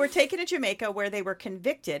 They were taken to Jamaica, where they were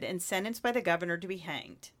convicted and sentenced by the governor to be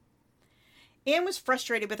hanged. Anne was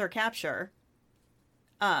frustrated with her capture.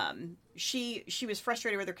 she was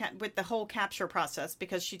frustrated with with the whole capture process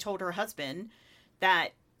because she told her husband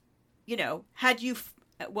that,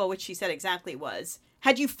 what she said exactly was,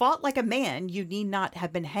 had you fought like a man, you need not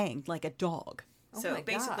have been hanged like a dog. So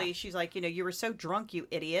basically, she's like, you were so drunk, you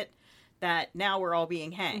idiot, that now we're all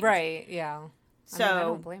being hanged. Right, yeah. So I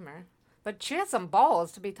don't blame her. But she had some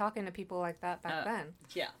balls to be talking to people like that back then.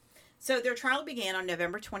 Yeah. So their trial began on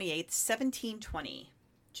November 28th, 1720.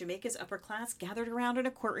 Jamaica's upper class gathered around in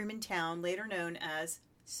a courtroom in town, later known as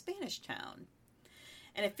Spanish Town.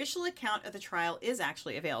 An official account of the trial is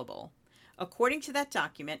actually available. According to that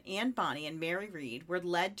document, Anne Bonny and Mary Read were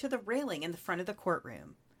led to the railing in the front of the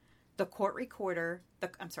courtroom. The court recorded the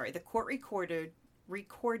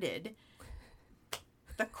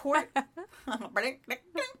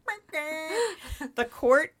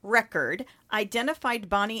court record identified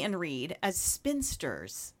Bonny and Read as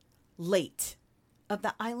spinsters, late of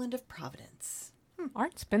the island of Providence.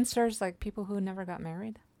 Aren't spinsters like people who never got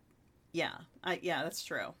married? Yeah, that's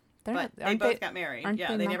true. They both got married.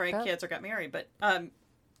 Yeah, they never had up? kids or got married. But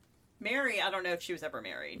Mary, I don't know if she was ever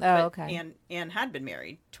married. Oh, okay. Anne had been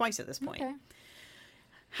married twice at this point. Okay.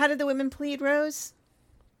 How did the women plead, Rose?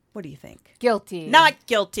 What do you think? Guilty. Not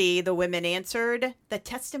guilty, the women answered. The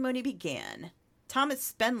testimony began.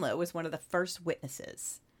 Thomas Spenlow was one of the first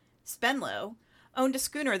witnesses. Spenlow owned a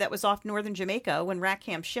schooner that was off northern Jamaica when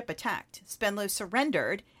Rackham's ship attacked. Spenlow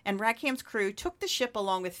surrendered, and Rackham's crew took the ship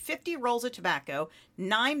along with 50 rolls of tobacco,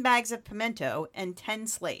 9 bags of pimento, and 10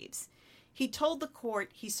 slaves. He told the court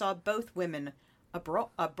he saw both women aboard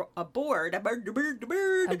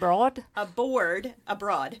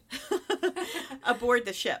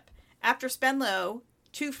the ship. After Spenlow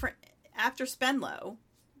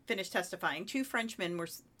finished testifying, 2 Frenchmen were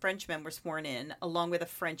sworn in, along with a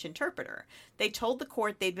French interpreter. They told the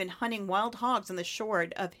court they'd been hunting wild hogs on the shore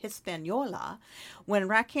of Hispaniola when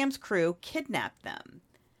Rackham's crew kidnapped them.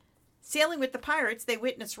 Sailing with the pirates, they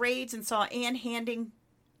witnessed raids and saw Anne handing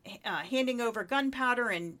over gunpowder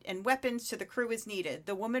and weapons to the crew as needed.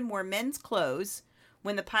 The woman wore men's clothes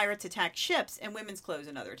when the pirates attacked ships and women's clothes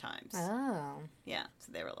in other times. Oh. Yeah,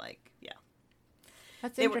 so they were like, yeah.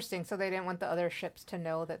 That's interesting. So they didn't want the other ships to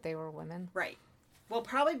know that they were women? Right. Well,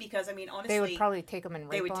 probably because, honestly... They would probably take them and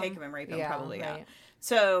rape them. They would take them and rape them, probably, right. yeah.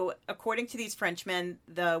 So, according to these Frenchmen,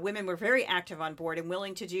 the women were very active on board and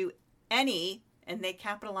willing to do any, and they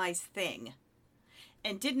capitalized, thing,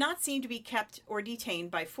 and did not seem to be kept or detained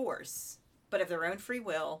by force, but of their own free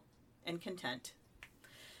will and content.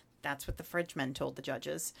 That's what the Frenchmen told the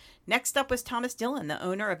judges. Next up was Thomas Dillon, the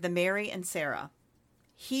owner of the Mary and Sarah.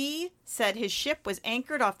 He said his ship was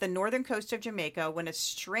anchored off the northern coast of Jamaica when a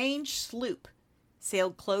strange sloop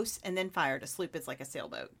sailed close and then fired. A sloop is like a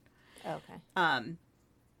sailboat. Okay.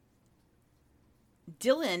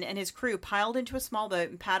 Dillon and his crew piled into a small boat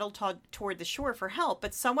and paddled toward the shore for help,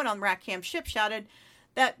 but someone on Rackham's ship shouted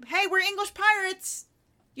that, "Hey, we're English pirates!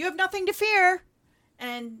 You have nothing to fear!"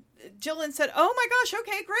 And Dillon said, "Oh my gosh,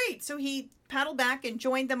 okay, great." So he paddled back and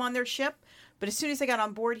joined them on their ship. But as soon as they got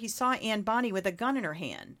on board, he saw Anne Bonny with a gun in her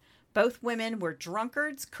hand. Both women were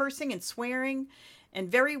drunkards, cursing and swearing,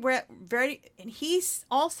 and and he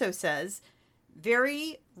also says,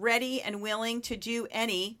 very ready and willing to do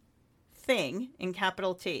anything, in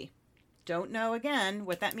capital T. Don't know, again,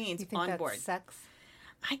 what that means. You think on board. Sex?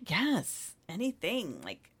 I guess. Anything.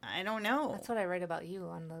 I don't know. That's what I write about you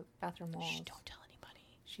on the bathroom walls. Shh, don't tell anybody.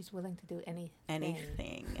 She's willing to do anything.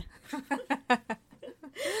 Anything.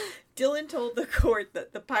 Dillon told the court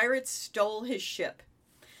that the pirates stole his ship.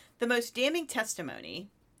 The most damning testimony,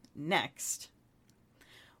 next,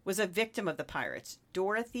 was a victim of the pirates,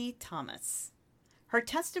 Dorothy Thomas. Her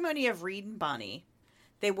testimony of Read and Bonny.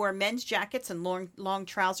 They wore men's jackets and long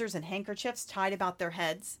trousers and handkerchiefs tied about their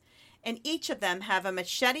heads, and each of them had a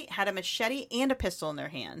machete and a pistol in their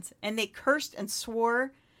hands, and they cursed and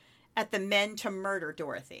swore at the men to murder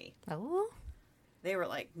Dorothy. Oh? They were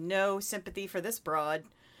like, no sympathy for this broad.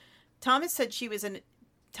 Thomas said she was in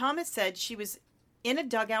a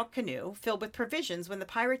dugout canoe filled with provisions when the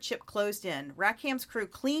pirate ship closed in. Rackham's crew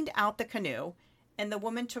cleaned out the canoe, and the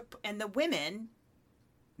women,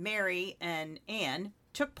 Mary and Anne,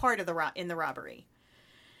 took part in the robbery.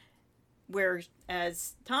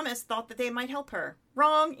 Whereas Thomas thought that they might help her.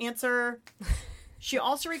 Wrong answer. She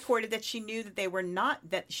also recorded that she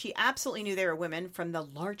she absolutely knew they were women from the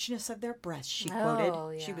largeness of their breasts, she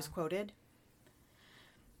quoted. Yeah. She was quoted.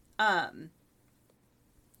 That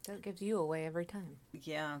gives you away every time.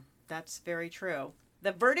 Yeah, that's very true.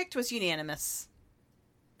 The verdict was unanimous.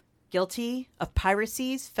 Guilty of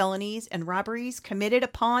piracies, felonies, and robberies committed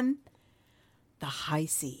upon the high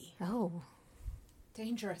sea. Oh.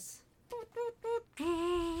 Dangerous.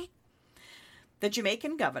 The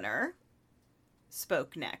Jamaican governor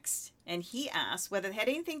spoke next, and he asked whether they had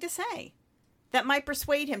anything to say that might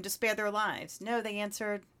persuade him to spare their lives. No, they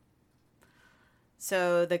answered.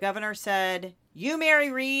 So the governor said, "You,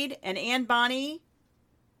 Mary Read, and Anne Bonny,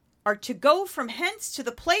 are to go from hence to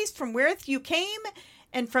the place from whereth you came,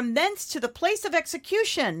 and from thence to the place of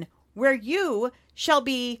execution, where you shall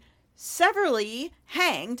be severally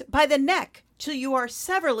hanged by the neck till you are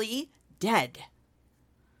severally dead."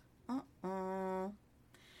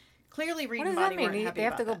 Clearly, Reed and Bonny weren't happy They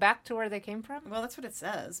have about to go that. back to where they came from? Well, that's what it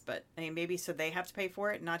says, but I mean, maybe so they have to pay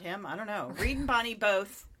for it, not him. I don't know. Reed and Bonny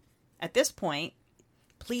both, at this point,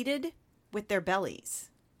 pleaded with their bellies.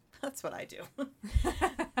 That's what I do.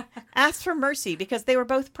 Asked for mercy because they were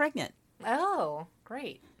both pregnant. Oh,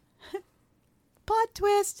 great. Plot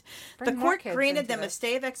twist. Bring The more court kids granted into them a this.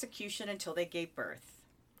 stay of execution until they gave birth.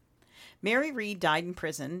 Mary Read died in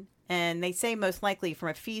prison, and they say most likely from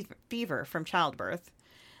a fever from childbirth.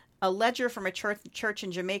 A ledger from a church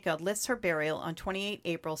in Jamaica lists her burial on 28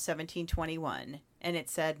 April 1721, and it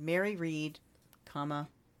said Mary Read, comma,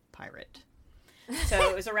 pirate. So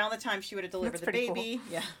it was around the time she would have delivered the baby.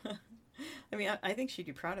 Cool. Yeah. I mean, I think she'd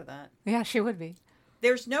be proud of that. Yeah, she would be.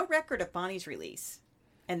 There's no record of Bonny's release,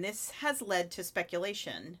 and this has led to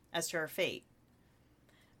speculation as to her fate.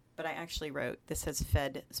 But I actually wrote, this has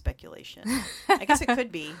fed speculation. I guess it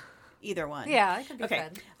could be either one. Yeah, it could be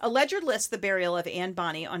fed. A ledger lists the burial of Anne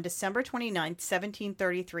Bonny on December 29th,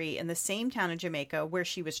 1733, in the same town of Jamaica where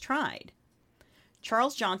she was tried.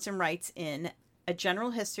 Charles Johnson writes in A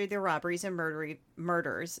General History of the Robberies and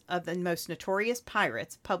Murders of the Most Notorious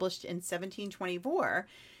Pirates, published in 1724,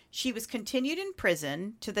 she was continued in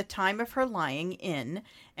prison to the time of her lying in,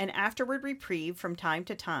 and afterward reprieved from time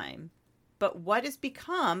to time. But what has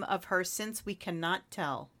become of her since we cannot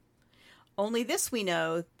tell. Only this we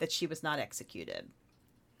know, that she was not executed.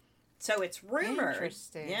 So it's rumored.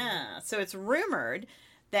 Interesting. Yeah. So it's rumored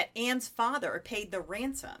that Anne's father paid the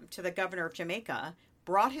ransom to the governor of Jamaica,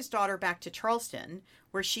 brought his daughter back to Charleston,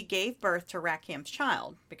 where she gave birth to Rackham's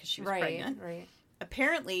child because she was pregnant. Right.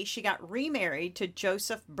 Apparently, she got remarried to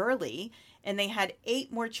Joseph Burleigh, and they had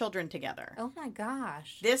 8 more children together. Oh my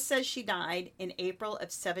gosh. This says she died in April of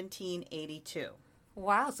 1782.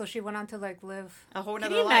 Wow, so she went on to like live a whole Can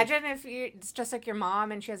nother you life. Imagine if it's just like your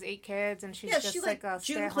mom and she has 8 kids and she's just like a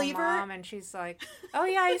stay-at-home mom and she's like, "Oh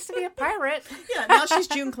yeah, I used to be a pirate." Yeah, now she's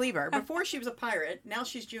June Cleaver. Before she was a pirate, now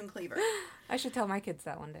she's June Cleaver. I should tell my kids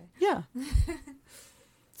that one day. Yeah.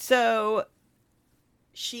 So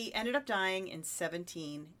she ended up dying in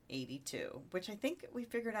 1782, which I think we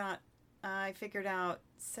figured out. I figured out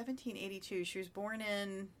 1782. She was born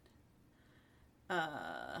in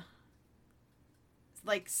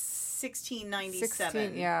like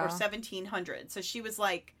 1697 or 1700. So she was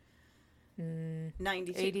like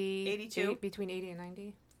 92, 82? Between 80 and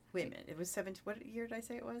 90. Wait a minute. It was 70. What year did I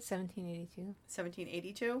say it was? 1782.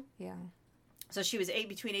 1782? Yeah. So she was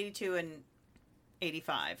between 82 and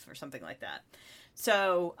 85 or something like that.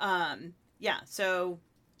 So, yeah. So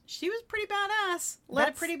she was pretty badass. Led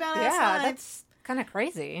a pretty badass life. That's kind of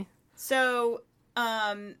crazy. So,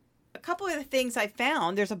 a couple of the things I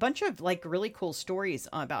found, there's a bunch of like really cool stories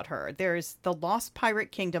about her. There's The Lost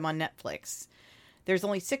Pirate Kingdom on Netflix. There's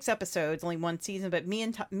only 6 episodes, only 1 season, but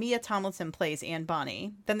Mia Tomlinson plays Anne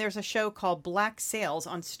Bonny. Then there's a show called Black Sails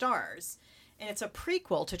on Starz, and it's a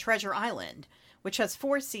prequel to Treasure Island, which has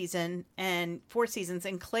 4 seasons, and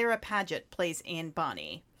Clara Paget plays Anne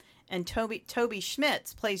Bonny. And Toby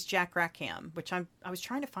Schmitz plays Jack Rackham, which I was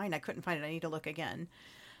trying to find. I couldn't find it. I need to look again.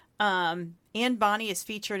 Anne Bonny is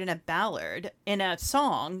featured in a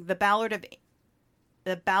song, the Ballad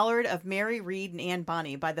of Mary Read and Anne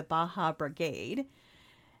Bonny by the Baja Brigade.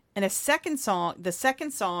 And the second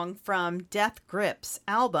song from Death Grips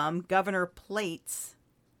album, Governor Plate's,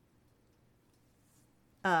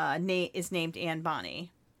 is named Anne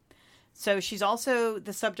Bonny. So she's also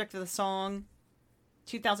the subject of the song,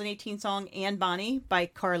 2018 song Anne Bonny by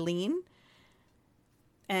Carlene.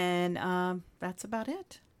 And that's about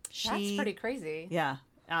it. That's pretty crazy. Yeah.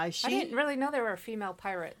 I didn't really know there were female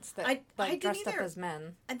pirates that I dressed up as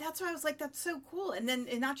men. And that's why I was like, that's so cool. And then,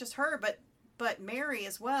 and not just her, but Mary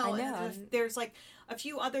as well. I know. And there's like a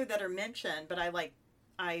few other that are mentioned, but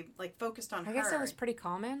I focused on her. I guess it was pretty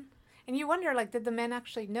common. And you wonder, like, did the men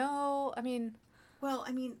actually know? I mean... Well,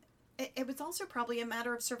 I mean, it was also probably a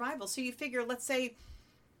matter of survival. So you figure, let's say,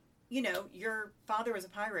 you know, your father was a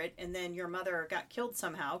pirate and then your mother got killed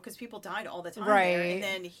somehow because people died all the time there. And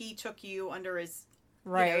then he took you under his...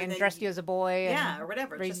 Right, and dressed you as a boy. Yeah, or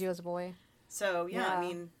whatever. Raised you as a boy. So, yeah, I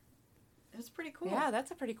mean... It was pretty cool. Yeah, that's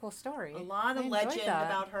a pretty cool story. A lot of legend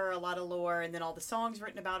about her, a lot of lore, and then all the songs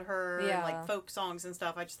written about her, and like folk songs and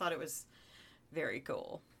stuff. I just thought it was very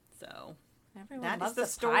cool. So everyone that is the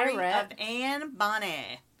story of Anne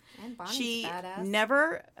Bonny. Anne Bonny's she badass.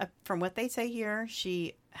 never, from what they say here,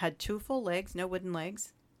 she had 2 full legs, no wooden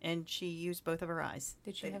legs, and she used both of her eyes.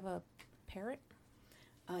 Did she have a parrot?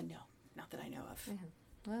 No, not that I know of. Yeah.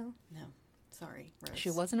 Well, no. Sorry, Rose.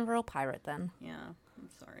 She wasn't a real pirate then. Yeah, I'm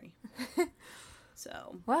sorry.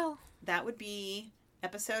 So, well, that would be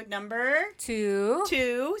episode number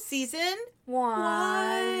 2, season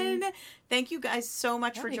 1. Thank you guys so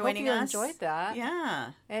much for joining us. Hope you enjoyed that.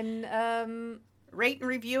 Yeah. And rate and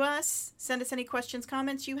review us. Send us any questions,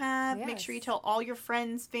 comments you have. Yes. Make sure you tell all your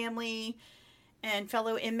friends, family, and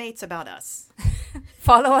fellow inmates about us.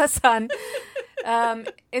 Follow us on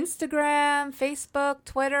Instagram, Facebook,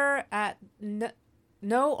 Twitter at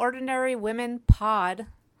No Ordinary Women Pod.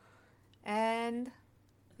 And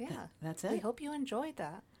yeah, that's it. We hope you enjoyed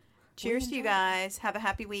that. Cheers to you guys. Have a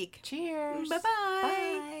happy week. Cheers. Bye-bye.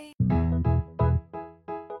 Bye.